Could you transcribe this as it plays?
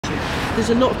there's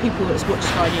a lot of people that's watch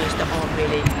Sky News that aren't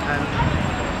really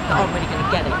going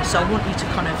to get it. So I want you to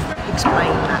kind of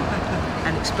explain that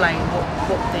and explain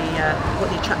what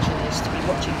the attraction is to be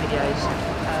watching videos.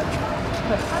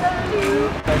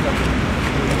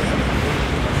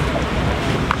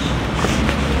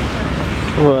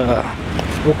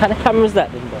 What kind of camera is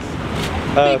that then, boss?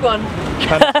 Big one.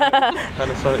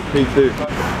 Panasonic P2.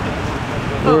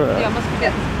 Oh, yeah, I must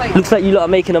forget this plate. Looks like you lot are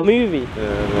making a movie. Yeah,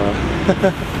 well,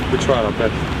 we're trying our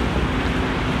best.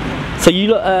 So you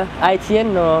lot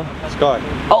ITN or? Sky.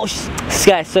 Oh,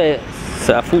 Sky, sorry.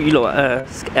 So I thought you lot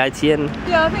ITN.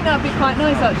 Yeah, I think that'd be quite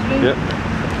nice actually. Yep.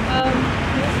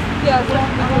 Yeah, what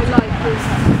I would like is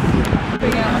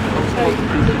bring out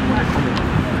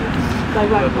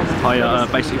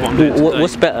Basically what I'm doing today.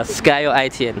 What's better, Sky or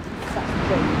ITN?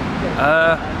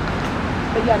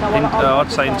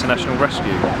 I'd say International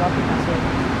Rescue.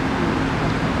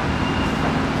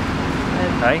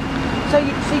 Okay. So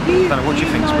you What do you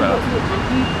think's better?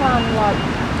 You plan like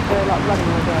running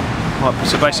with it. Right,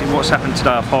 so basically what's happened today,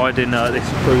 I've hired in this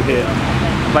crew here.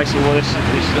 Basically what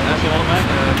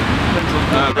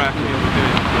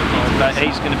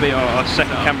he's going to be our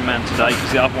second cameraman today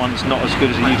because the other one's not as good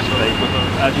as he used to be. But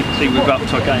as you can see, we've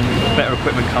upped our game, better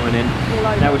equipment coming in.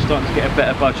 Now we're starting to get a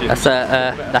better budget.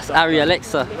 That's Ari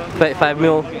Alexa,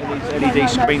 35mm. LED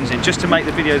screens in, just to make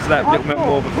the videos that little bit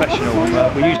more professional.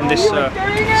 We're using this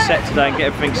set today and get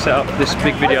everything set up for this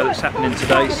big video that's happening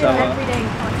today. So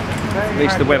at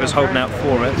least the weather's holding out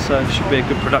for it, so it should be a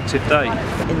good productive day.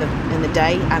 In the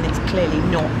day, and it's clearly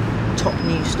not top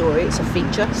news story, it's a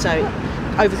feature. So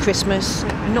over Christmas,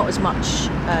 not as much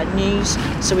news,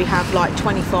 so we have like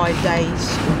 25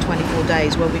 days or 24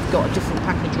 days where we've got a different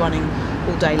package running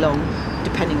all day long,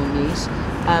 depending on news,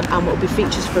 and what will be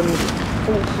features from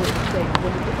all sorts of things.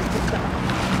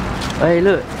 Hey,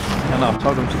 look. And I've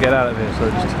told them to get out of here, so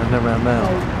they're just turning around now.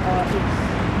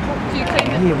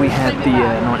 Here we had the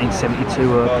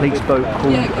 1972 police boat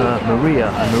called Maria,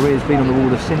 and Maria's been on the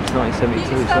water since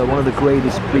 1972, so one of the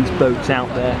greatest police boats out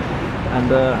there. And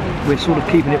we're sort of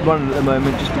keeping it running at the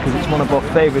moment just because it's one of our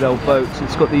favourite old boats.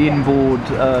 It's got the inboard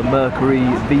Mercury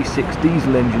V6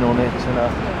 diesel engine on it, and a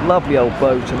lovely old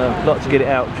boat, and I'd like to get it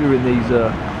out during these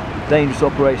dangerous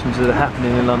operations that are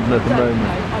happening in London at the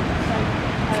moment.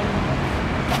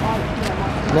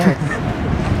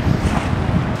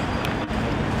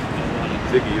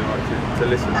 Ziggy, you like to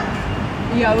listen?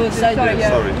 Yeah, I will. Sorry.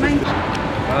 Sorry.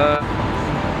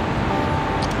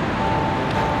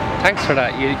 Thanks for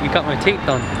that, you got my teeth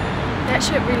done. That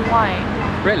shit really white.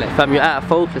 Really? Fam, you're out of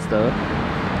focus though.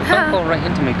 Don't go right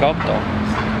into me gob though.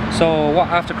 So what,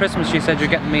 after Christmas you said you're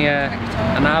getting me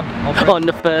an ab? On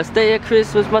the first day of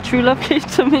Christmas, my true love gave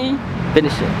to me.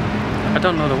 Finish it. I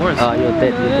don't know the words. Oh, you're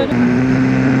dead, you're dead.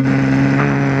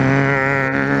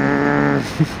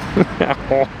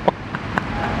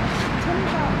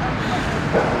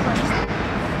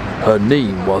 Her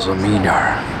name was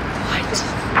Amina.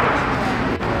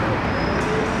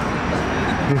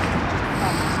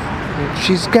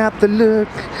 She's got the look,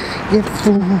 you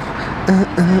fool.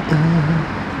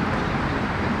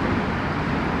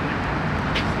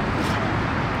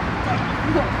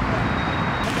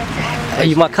 Are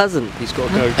you my cousin? He's got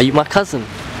to go. Are you my cousin?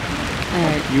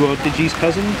 You are Digi's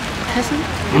cousin? Cousin?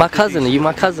 My cousin, are you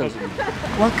my cousin?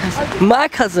 What cousin? My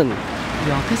cousin!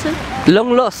 Your cousin?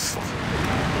 Long lost.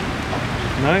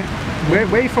 No? Where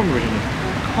are you from originally?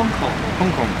 Hong Kong.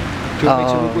 Hong Kong. Do you want me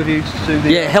to walk with you to do the...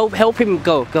 Yeah, help him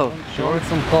go. Sure,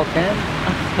 some cocaine.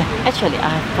 Actually,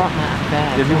 I brought my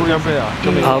bag. Yeah, you're there.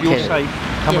 Oh, okay. You're safe.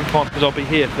 Come and find, because I'll be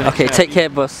here for the next Okay, hour. take care,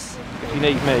 boss. If you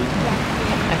need me. Do you know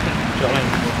what I mean?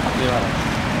 Yeah.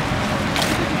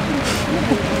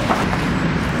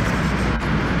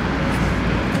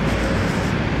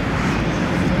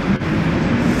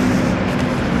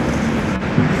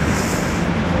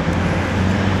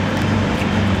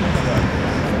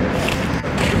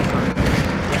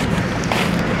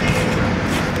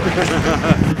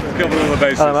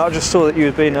 I just saw that you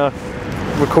had been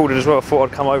recorded as well. I thought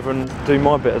I'd come over and do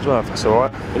my bit as well, if that's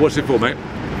alright. What's it for, mate?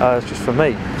 It's just for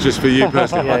me. Just for you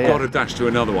personally? Yeah, I've yeah. got to dash to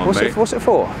another one, mate. What's it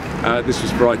for? This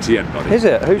was for ITN, buddy. Is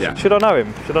it? Yeah. Should I know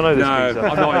him? Should I know this No, geezer?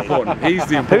 I'm not important. He's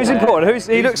the important. Who's important?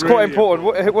 He looks really quite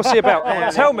important. What's he about? Come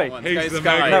on, tell me. He's the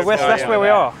No, that's where we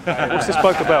are. What's this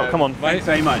bloke about? Come on. Thanks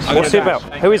very much. What's he about?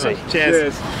 Who is he?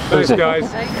 Cheers. Thanks, guys.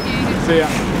 See ya.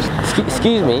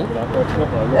 Excuse me.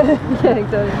 Yeah,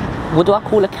 exactly. What do I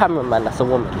call a cameraman that's a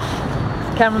woman?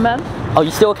 Cameraman? Oh,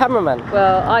 you still a cameraman?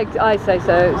 Well, I say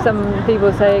so. Some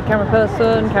people say camera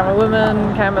person, camera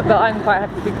woman, but I'm quite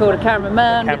happy to be called a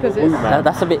cameraman because it's...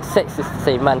 That's a bit sexist to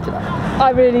say man to that. I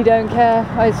really don't care.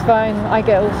 It's fine. I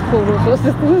get called all sorts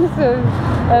of things. So,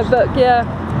 but yeah,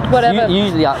 whatever.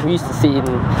 Usually, we used to see him.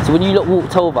 So when you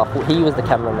walked over, I thought he was the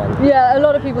cameraman. Yeah, a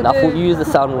lot of people do. I thought you was the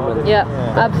sound woman. Yeah,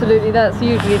 absolutely. That's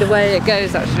usually the way it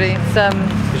goes. Actually, it's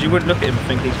Because you wouldn't look at him and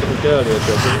think he's got a girly or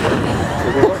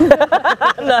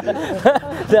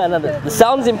No, the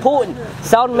sound's important.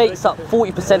 Sound makes up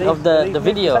 40% of the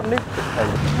video.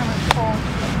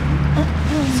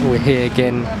 So we're here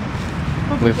again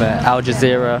with Al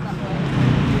Jazeera.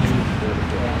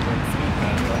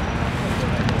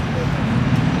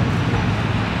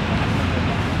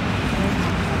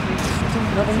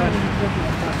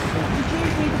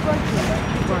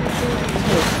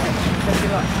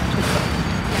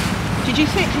 Did you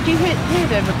hear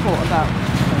the report about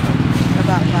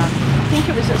that? I think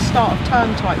it was at the start of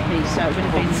term type piece, so it would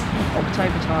have been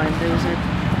October time. There was a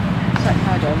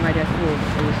heard it on Radio 4.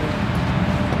 There was a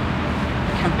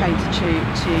campaign to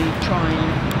try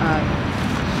and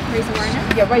raise awareness.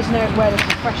 Yeah, raise awareness of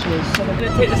fresheners. So they're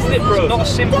going to take the slip road. It's not as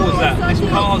simple as that. This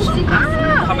car's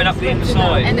coming up the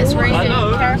inside. And it's raining. I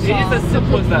know. Careful. It is as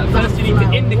simple as that. First you need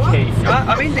to indicate.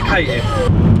 I'm indicating.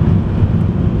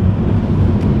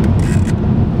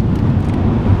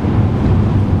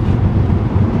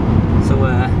 So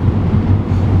where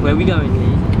are we going,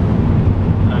 Lee?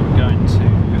 I'm going to.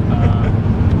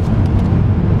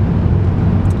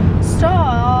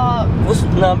 Stop.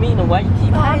 No, I mean, why you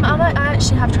keep hiding? I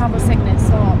actually have travel sickness,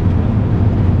 so.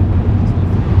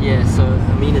 Yeah, so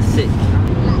Amina's sick.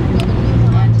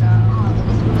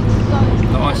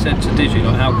 I said to Digi,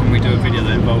 like, how can we do a video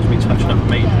that involves me touching up a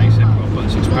meat? And he said, well, I've got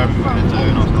this experiment we're going to do.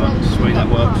 And I was like, sweet, that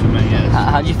works for me, yes.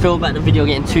 How do you feel about the video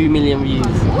getting 2 million views?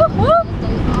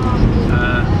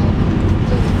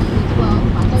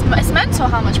 It's mental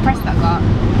how much press that got.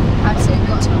 Absolutely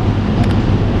mental.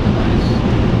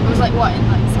 It was like what, in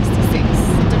like 66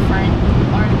 different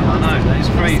articles. I know, that is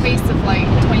crazy. In the space of like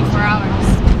 24 hours.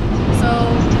 So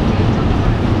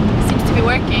it seems to be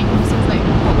working. It seems like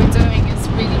what we're doing is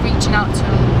really reaching out to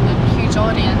a huge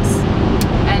audience,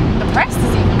 and the press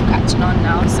is even catching on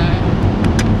now. So.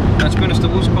 To be honest, I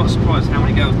was quite surprised how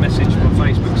many girls messaged on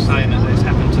Facebook saying that it's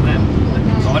happened to them.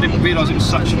 I didn't realise it was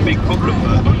such a big problem,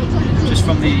 but just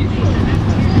from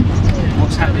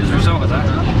what's happening as a result of that,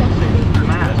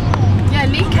 mad. Yeah,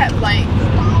 Lee kept like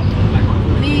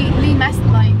Lee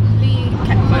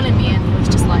kept calling me, and he was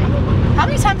just like, "How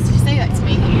many times did you say that to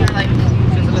me?" And you were like,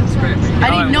 "I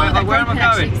didn't know that where am I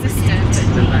actually going? existed."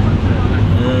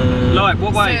 Like,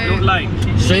 what way? So What lane?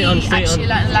 Straight on, Lee straight actually on.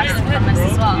 learned a lesson from this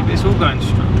as well. It's all going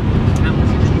straight.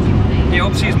 Yeah,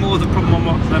 obviously it's more of the problem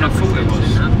than I thought it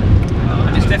was.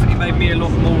 And it's definitely made me a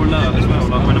lot more alert as well,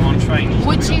 like when I'm on trains.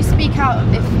 Would you speak out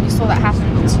if you saw that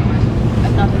happen to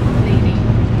another lady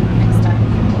next time?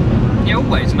 Yeah,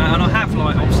 always. And I have,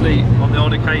 like, obviously on the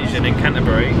odd occasion in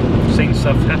Canterbury, seen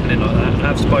stuff happening like that and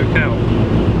have spoke out,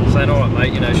 saying, alright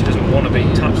mate, you know, she doesn't want to be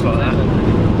touched like that. Do you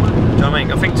know what I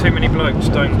mean? I think too many blokes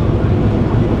don't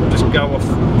just go off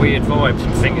weird vibes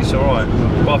and think it's alright.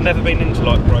 But I've never been into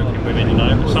like groping women, you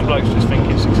know. Some blokes just think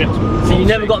it's acceptable. So you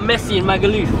never got messy in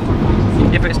Magaluf?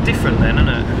 Yeah, but it's different then, isn't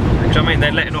it? Do you know what I mean?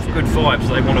 They're letting off good vibes,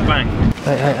 so they want to bang.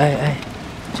 Hey,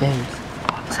 James.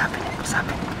 What's happening? What's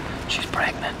happening? She's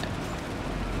pregnant.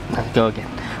 No, go again.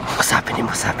 What's happening?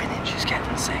 What's happening? She's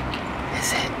getting sick.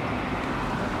 Is it?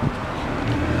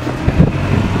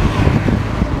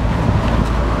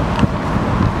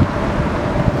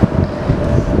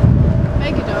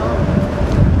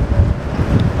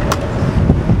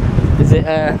 Is it,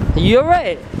 are you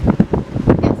alright?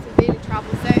 Yes, severely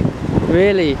travel sick.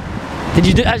 Really? Did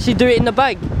you actually do it in the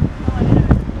bag? No, I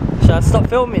didn't. Shall I stop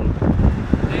filming?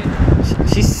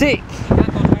 She's sick.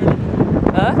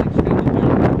 Huh?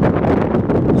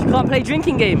 She can't play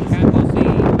drinking games.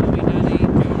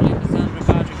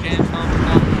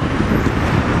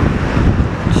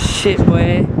 Shit,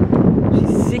 boy.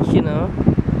 She's sick, you know.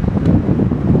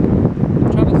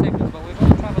 Travel sickness, but we've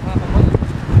all travelled half a month.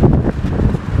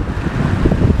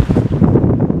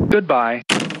 Goodbye.